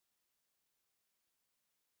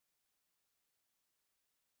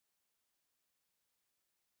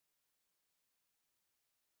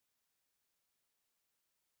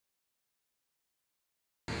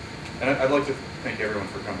And I'd like to thank everyone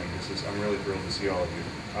for coming. I'm really thrilled to see all of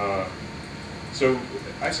you. So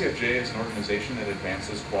ICFJ is an organization that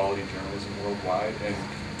advances quality journalism worldwide. And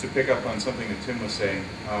to pick up on something that Tim was saying,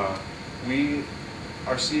 we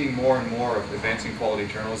are seeing more and more of advancing quality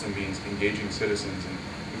journalism means engaging citizens and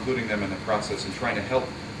including them in the process and trying to help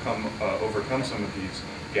overcome some of these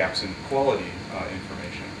gaps in quality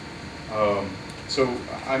information. So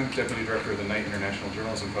I'm Deputy Director of the Knight International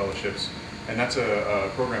Journalism Fellowships, and that's a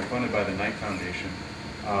program funded by the Knight Foundation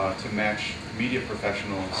to match media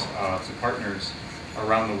professionals to partners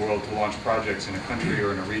around the world to launch projects in a country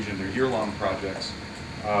or in a region. They're year-long projects.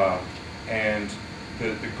 And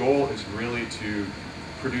the goal is really to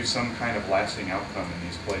produce some kind of lasting outcome in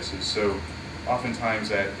these places. So oftentimes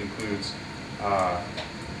that includes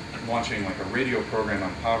launching like a radio program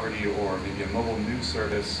on poverty, or maybe a mobile news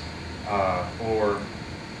service, or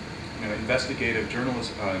investigative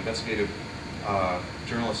journalist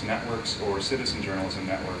networks or citizen journalism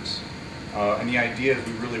networks. And the idea is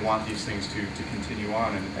we really want these things to continue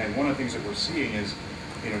on. And one of the things that we're seeing is,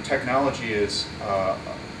 technology is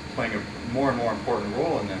playing a more and more important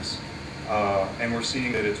role in this. And we're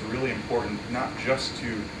seeing that it's really important not just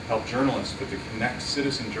to help journalists, but to connect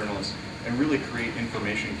citizen journalists and really create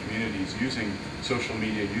information communities using social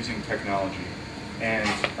media, using technology. And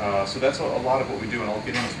so that's a lot of what we do, and I'll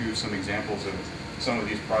get into some examples of some of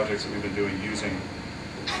these projects that we've been doing using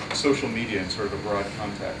social media in sort of a broad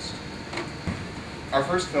context. Our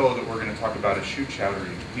first fellow that we're going to talk about is Shu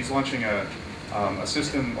Chowdhury. He's launching a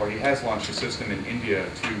system, or he has launched a system in India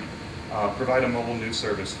to provide a mobile news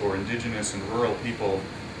service for indigenous and rural people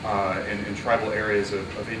in tribal areas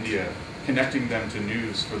of India, connecting them to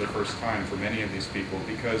news for the first time for many of these people,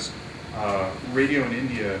 because radio in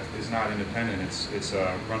India is not independent. It's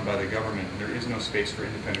run by the government, and there is no space for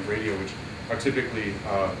independent radio, which are typically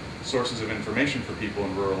sources of information for people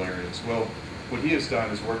in rural areas. Well, what he has done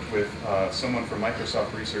is worked with someone from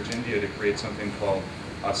Microsoft Research India to create something called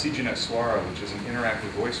CGNet Swara, which is an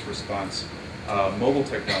interactive voice response mobile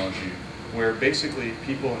technology, where basically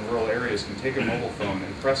people in rural areas can take a mobile phone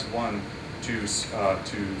and press 1 to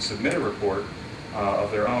submit a report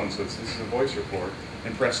of their own. So this is a voice report,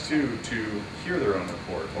 and press 2 to hear their own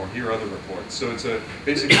report or hear other reports. So it's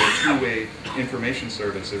basically a two-way information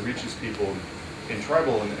service that reaches people in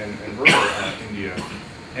tribal and rural India.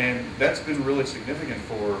 And that's been really significant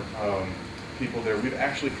for people there. We've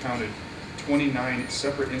actually counted 29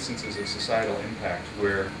 separate instances of societal impact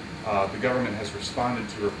where the government has responded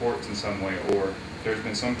to reports in some way, or there's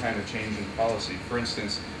been some kind of change in policy. For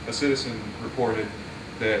instance, a citizen reported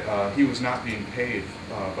that he was not being paid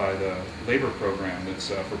by the labor program that's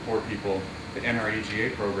for poor people, the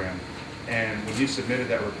NREGA program. And when he submitted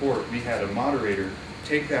that report, we had a moderator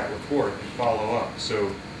take that report and follow up.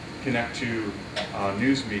 So connect to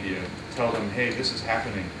news media, tell them, hey, this is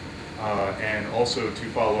happening, and also to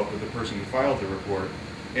follow up with the person who filed the report.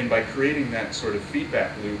 And by creating that sort of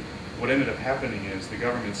feedback loop, what ended up happening is the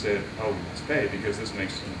government said, oh, we must pay because this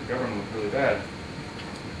makes the government look really bad.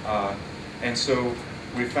 And so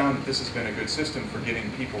we found that this has been a good system for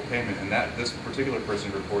getting people payment, and that this particular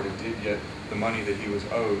person reported did get the money that he was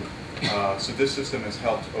owed. So this system has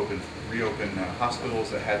helped reopen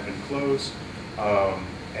hospitals that had been closed,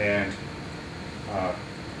 and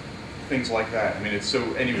things like that. I mean, it's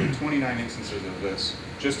so, anyway, 29 instances of this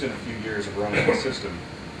just in a few years of running the system.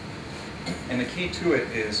 And the key to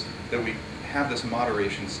it is that we have this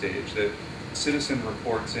moderation stage, that the citizen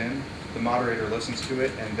reports in, the moderator listens to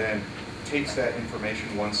it, and then takes that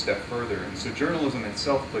information one step further. And so journalism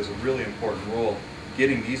itself plays a really important role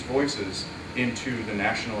getting these voices into the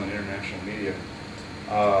national and international media.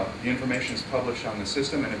 The information is published on the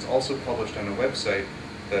system, and it's also published on a website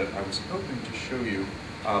that I was hoping to show you,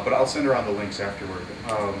 but I'll send around the links afterward.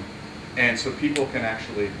 And so people can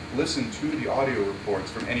actually listen to the audio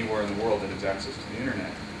reports from anywhere in the world that has access to the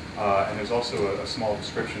internet. And there's also a small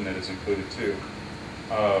description that is included too,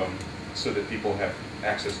 so that people have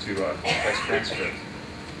access to text transcript.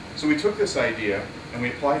 So we took this idea and we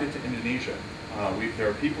applied it to Indonesia. There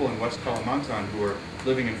are people in West Kalimantan who are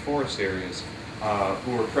living in forest areas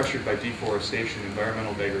who are pressured by deforestation,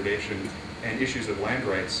 environmental degradation, and issues of land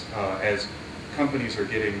rights as companies are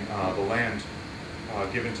getting the land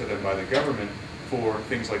given to them by the government for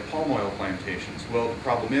things like palm oil plantations. Well, the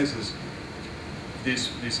problem is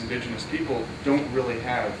these indigenous people don't really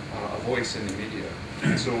have a voice in the media.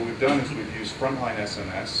 And so what we've done is we've used Frontline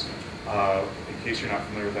SMS. In case you're not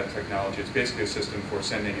familiar with that technology, it's basically a system for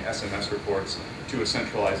sending SMS reports to a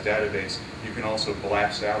centralized database. You can also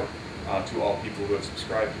blast out to all people who have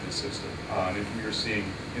subscribed to this system. And we're seeing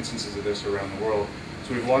instances of this around the world.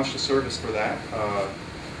 So we've launched a service for that.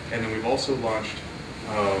 And then we've also launched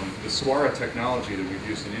the Suara technology that we've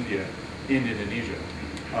used in India in Indonesia.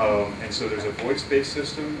 And so there's a voice-based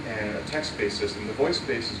system and a text-based system. The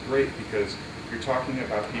voice-based is great because you're talking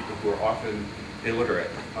about people who are often illiterate,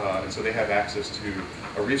 and so they have access to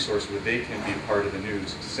a resource where they can be part of the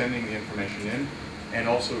news, sending the information in and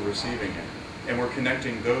also receiving it. And we're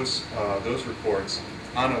connecting those reports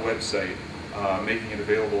on a website, making it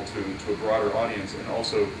available to a broader audience, and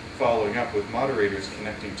also following up with moderators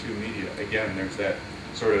connecting to media. Again, there's that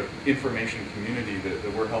sort of information community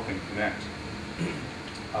that we're helping connect.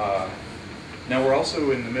 Now we're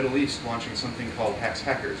also in the Middle East launching something called Hacks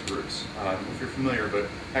Hackers groups. If you're familiar, but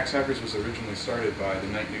Hacks Hackers was originally started by the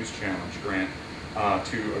Night News Challenge grant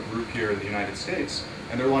to a group here in the United States.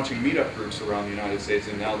 And they're launching meetup groups around the United States,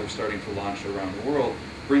 and now they're starting to launch around the world,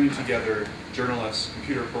 bringing together journalists,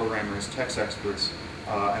 computer programmers, text experts,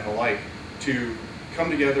 and the like to come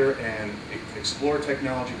together and explore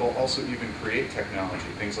technology, but also even create technology,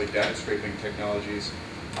 things like data scraping technologies,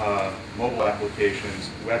 mobile applications,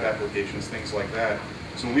 web applications, things like that.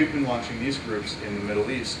 So we've been launching these groups in the Middle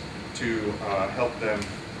East to help them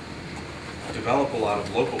develop a lot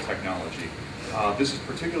of local technology. This is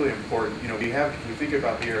particularly important. You know, we think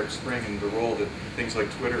about the Arab Spring and the role that things like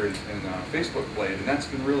Twitter and Facebook played, and that's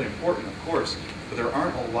been really important, of course. But there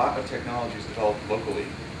aren't a lot of technologies developed locally,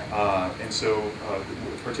 and so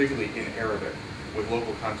particularly in Arabic, with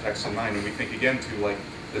local context in mind. And we think again to like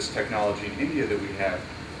this technology in India that we have.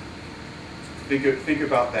 Think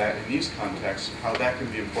about that in these contexts, how that can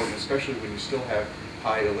be important, especially when you still have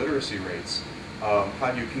high illiteracy rates.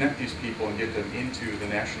 How do you connect these people and get them into the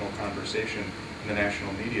national conversation and the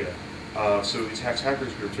national media? So these Hacks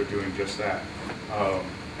Hackers groups are doing just that.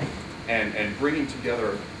 And bringing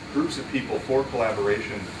together groups of people for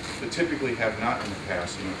collaboration that typically have not in the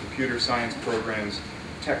past. You know, computer science programs,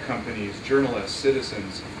 tech companies, journalists,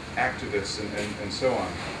 citizens, activists, and so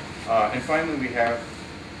on. And finally, we have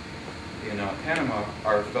in Panama,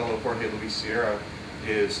 our fellow Jorge Luis Sierra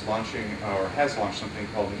is launching, or has launched something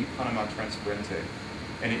called Mi Panama Transparente.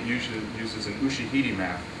 And it uses an Ushahidi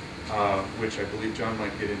map, which I believe John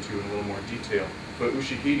might get into in a little more detail. But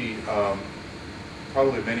Ushahidi,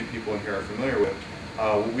 probably many people in here are familiar with.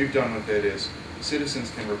 What we've done with it is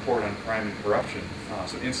citizens can report on crime and corruption.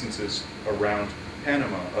 So instances around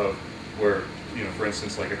Panama of where, you know, for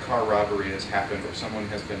instance, like a car robbery has happened or someone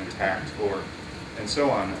has been attacked or, and so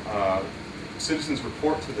on. Citizens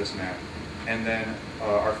report to this map. And then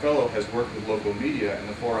our fellow has worked with local media and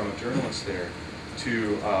the Forum of Journalists there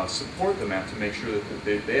to support the map, to make sure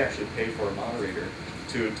that they actually pay for a moderator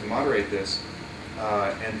to moderate this.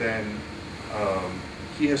 And then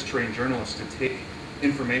he has trained journalists to take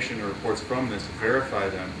information and reports from this, verify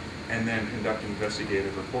them, and then conduct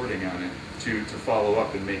investigative reporting on it to follow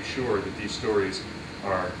up and make sure that these stories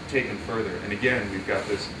are taken further. And again, we've got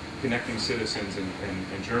this connecting citizens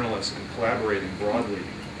and journalists and collaborating broadly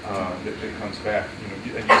that comes back, you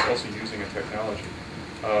know, and he's also using a technology.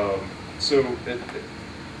 So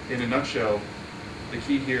in a nutshell, the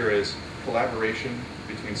key here is collaboration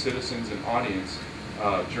between citizens and audience,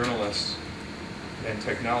 journalists, and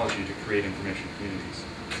technology to create information communities.